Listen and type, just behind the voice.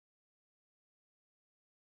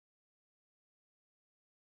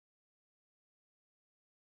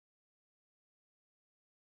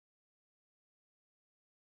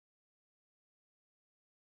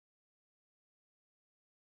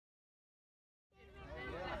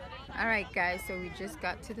Alright guys, so we just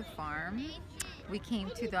got to the farm. We came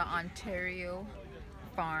to the Ontario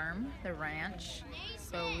farm, the ranch.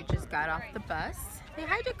 So we just got off the bus. Say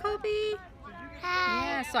hi, Jacoby. Hi.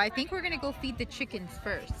 Yeah, so I think we're gonna go feed the chickens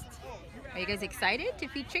first. Are you guys excited to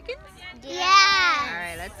feed chickens? Yeah.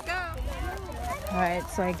 Alright, let's go. Alright,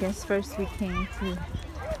 so I guess first we came to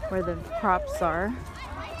where the crops are.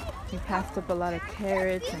 We passed up a lot of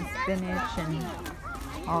carrots and spinach and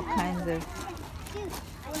all kinds of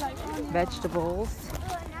vegetables,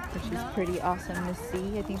 which is pretty awesome to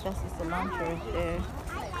see. I think that's the cilantro right there.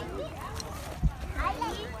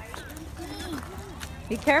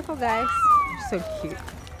 Be careful, guys. They're so cute.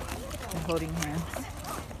 They're holding hands.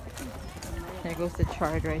 There goes the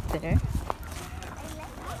chard right there.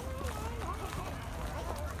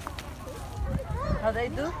 How they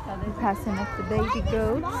do? Passing up the baby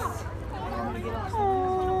goats.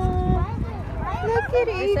 Look at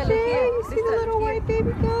AJ. You see the little white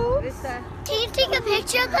baby goats? Can you take a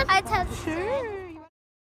picture of them? I touched. Sure.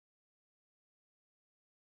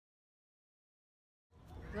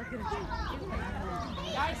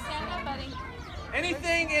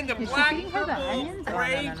 Anything in the Is she black, feeding her the purple, onions? Oh,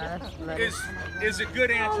 gray no, that's lettuce. is a good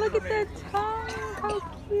answer. Oh, look at for me. that tongue. How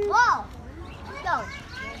cute. Whoa. Go.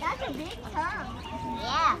 That's a big tongue.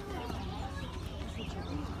 Yeah.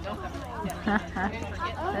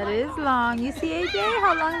 That is long. You see, AJ,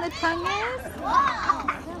 how long the tongue is?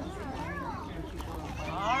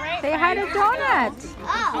 Say hi to Donut.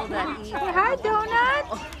 Oh. Say hi, Donut.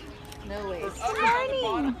 No ways. Good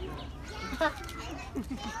morning.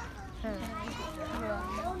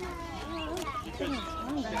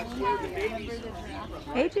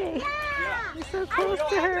 AJ, you're so close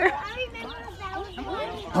to her.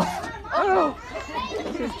 Oh,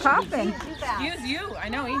 she's coughing. Excuse you. I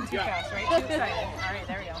know, eating too fast, right? Too excited. All right,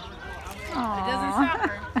 there we go. Aww. It doesn't stop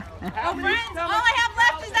her. Oh, friends, all I have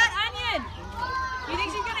left is that onion. You think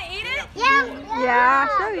she's going to eat it? Yeah. Yeah,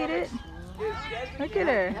 she'll eat it. Look at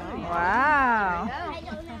her. Wow.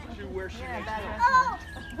 Oh.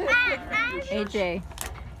 AJ,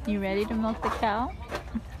 you ready to milk the cow?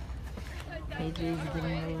 AJ's getting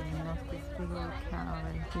ready to milk this big old cow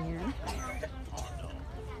right here.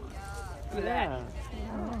 Look at that.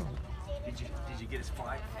 Did you get his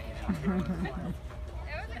fly?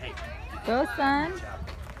 Hey. Go, son.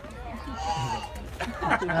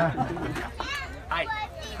 Hi.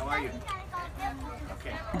 How are you?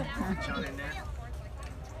 Okay. John in there.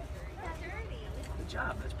 Good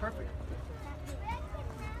job. That's perfect.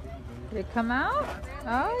 Did it come out?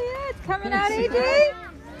 Oh yeah, it's coming out, AJ.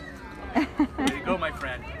 There you go, my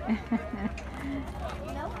friend.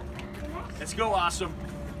 Let's go, awesome.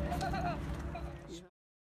 He's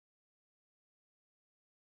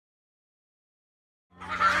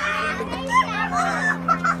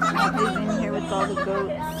in here with all the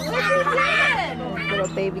goats. There's little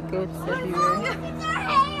baby goats everywhere.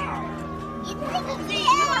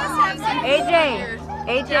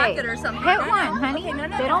 AJ, pet one, honey.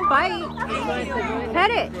 They don't bite. Pet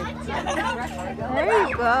it. There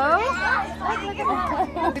you go.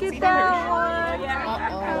 Look at that one.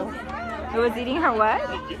 Uh-oh. It was eating her what?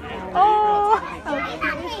 Oh.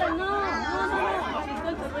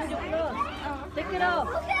 Take it off.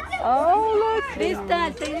 Oh, look.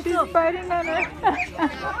 Krista, take it She's off. biting on her.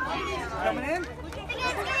 Coming in?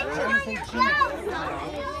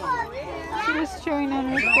 She was chewing on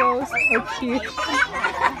her clothes. So cute.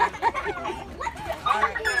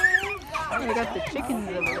 They got the chickens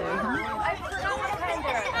over there, huh?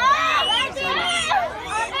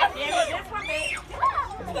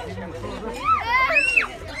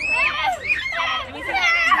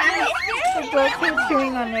 The goats are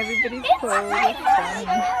chewing on everybody's clothes.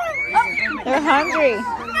 They're hungry.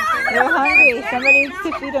 They're hungry. Somebody needs to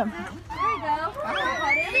feed them.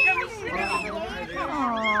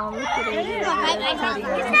 Oh, look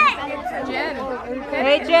at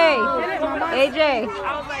AJ.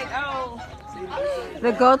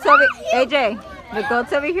 The goats over AJ. The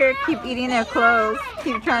goats over here keep eating their clothes.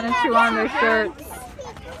 Keep trying to chew on their shirts.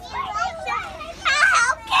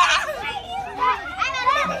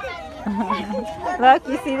 Look,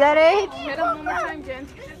 you see that, Age? Hit him one more time, Jen.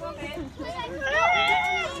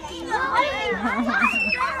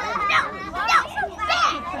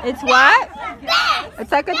 It's what?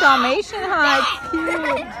 It's like a Dalmatian, huh? It's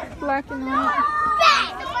cute. Black and white.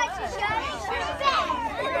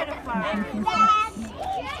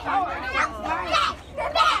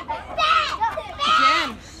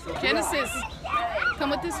 Genesis, come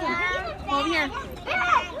with this one. Come over here.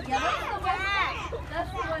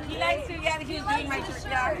 He likes to, yeah, he was doing my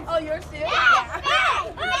yard. Oh, yours too? Yeah.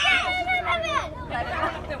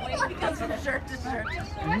 The way he comes from the shirt. Just shirt. Let's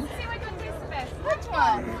see which one tastes the best. Which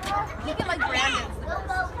one? You can like Brandon's.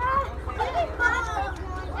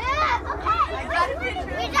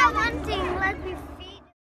 We got one thing. Let me feed.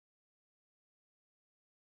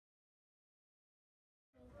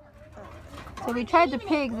 So we tried the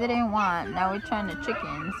pigs, they didn't want. Now we're trying the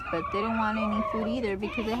chickens, but they didn't want any food either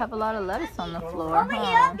because they have a lot of lettuce on the floor. Over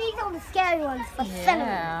here, these are the scary ones for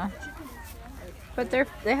Yeah. But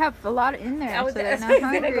they have a lot in there, so they're not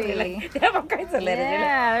hungry. They have all kinds of lettuce.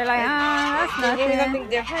 Yeah, they're like, that's Maybe nothing. something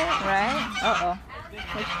different. Right? Uh-oh.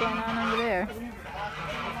 What's going on over there?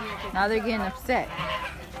 Now they're getting upset.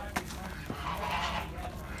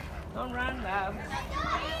 Don't run, love.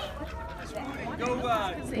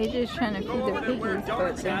 AJ's trying to feed the piggies,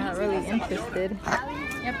 but they're not really interested. You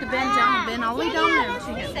have to bend down. Bend all the way down there. So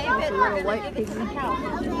you can save There's a little white piggy.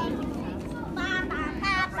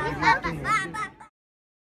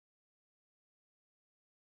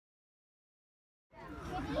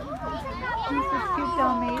 He's a cute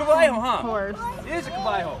Dalmatian Caballo, huh? horse. It is a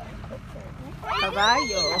caballo.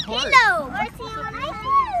 Caballo, horse. Hello.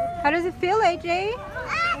 How does it feel, AJ?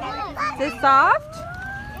 Is it soft?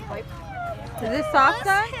 Is it soft,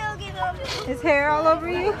 son? His hair all over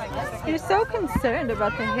you? You're so concerned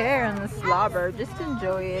about the hair and the slobber. Just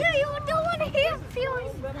enjoy it. You don't want to hear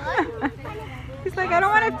feelings. He's like, I don't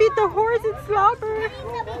want to feed the horse its slobber.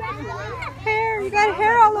 Hair, you got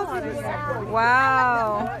hair all over you.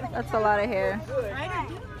 Wow, that's a lot of hair.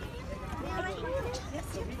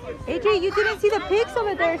 AJ, you didn't see the pigs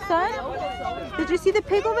over there, son? Did you see the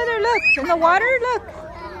pig over there? Look, in the water, look.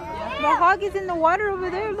 The hog is in the water over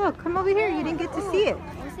there. Look, come over here. You didn't get to see it.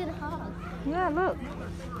 I see the hog. Yeah, look.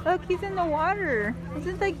 Look, he's in the water.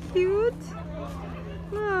 Isn't that cute?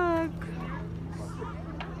 Look.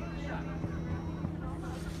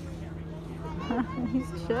 He's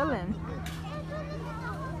chilling.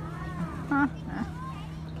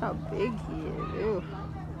 How big he is. Ew.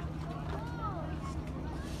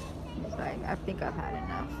 He's like, I think I've had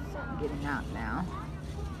enough. I'm getting out now.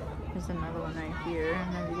 There's another one right here. I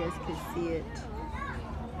don't know if you guys can see it.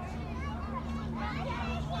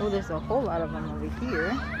 Oh, there's a whole lot of them over here.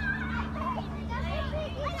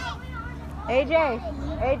 AJ,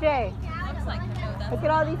 look at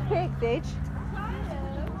all these pigs, H.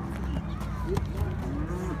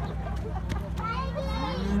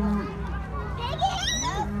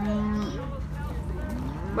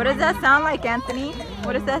 What does that sound like, Anthony?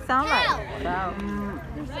 What does that sound like? Wow.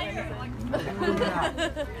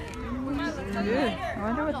 Dude, I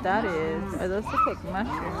wonder what that is. Or those look like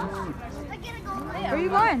mushrooms. Where are you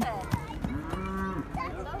going?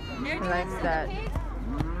 He likes that.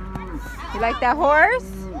 You like that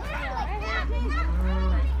horse?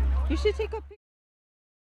 You should take a picture.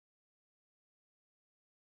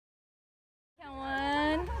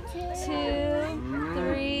 1, 2,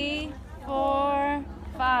 3, 4,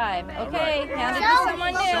 5. Okay, hand it to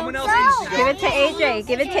someone new. Someone else needs to Give it to AJ.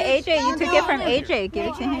 Give it to AJ. You took it from AJ. Give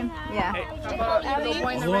it to him. Yeah.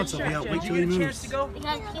 Hold on, Sophia. Wait till he moves.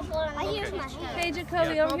 Hey,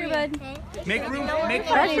 Jacoby, over here, bud. Make room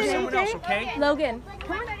for someone else, okay? Logan.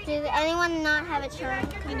 Did anyone not have a turn?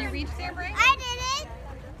 Can you reach there, Bray? I did it.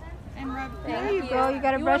 And rub There you go. You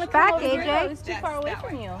gotta brush back, AJ. It's too far away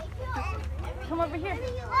from you. Come over here.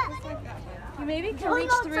 You maybe can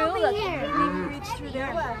reach through. over here. Maybe reach through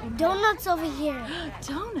there. Donuts over here.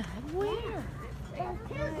 Donut? Where?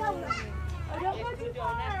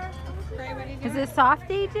 Is it soft,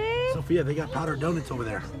 AJ? Sophia, they got powdered donuts over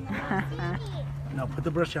there. No, put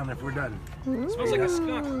the brush down if we're done. Smells like a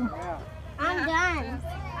skunk. I'm done.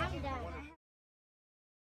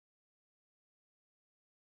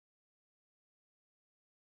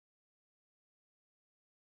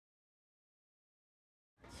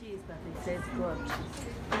 Cheese, but they say it's good.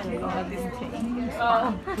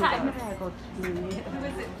 Oh.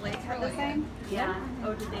 Was it Blake for the thing? Yeah.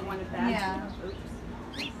 Oh, did they want it back? Yeah.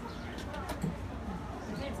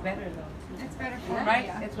 It's better though. It's better for Right?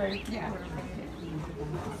 you. It's better. Yeah.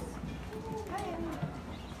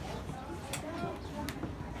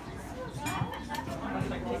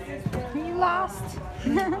 You lost.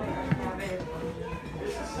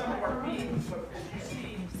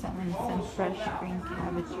 Selling some fresh green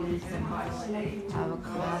cabbages,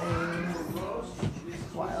 avocados,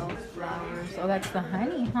 wildflowers. Oh, that's the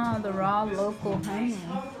honey, huh? The raw local honey.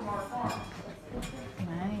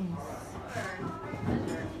 Nice.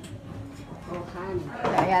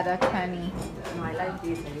 Yeah, that's honey. No, I like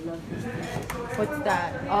this. I love this. What's that?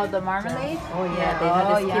 Oh, the marmalade? Oh, yeah, they have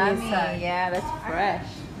the skin yummy. inside. Yeah, that's fresh.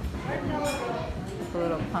 A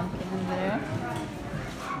little pumpkin in there.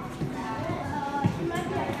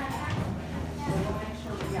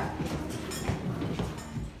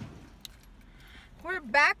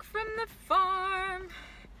 back from the farm.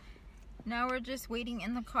 Now we're just waiting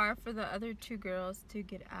in the car for the other two girls to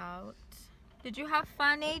get out. Did you have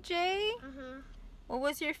fun, AJ? Mm-hmm. What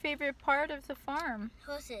was your favorite part of the farm?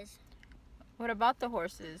 Horses. What about the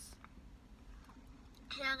horses?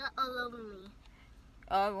 They got all over me.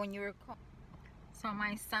 Oh, when you were called. So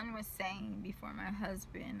my son was saying before my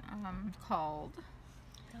husband called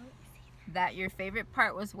that your favorite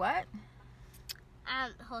part was what?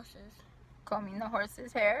 Horses. Combing the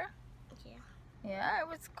horse's hair? Yeah. Yeah, it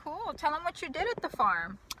was cool. Tell them what you did at the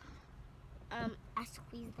farm. I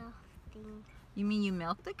squeezed the thing. You mean you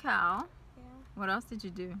milked the cow? Yeah. What else did you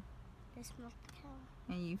do? I smoked the cow.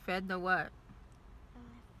 And you fed the what? And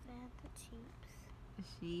I fed the sheep. The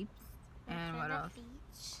sheep. And fed what the else?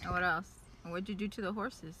 beach. And what else? And what'd you do to the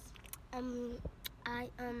horses? I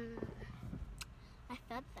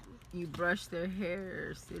fed them. You brushed their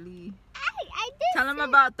hair, silly. I did. Tell them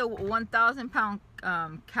about the 1,000-pound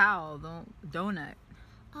cow, the donut.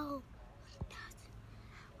 Oh,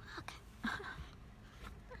 okay.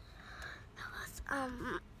 That was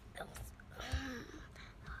 1,000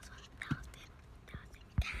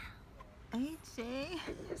 cow. AJ,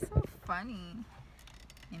 you're so funny.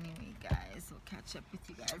 Anyway, guys, we'll catch up with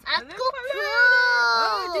you guys. Uncle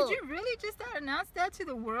Oh, did you really just announce that to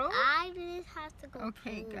the world? I didn't have to go.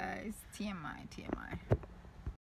 Okay, poo. guys, TMI.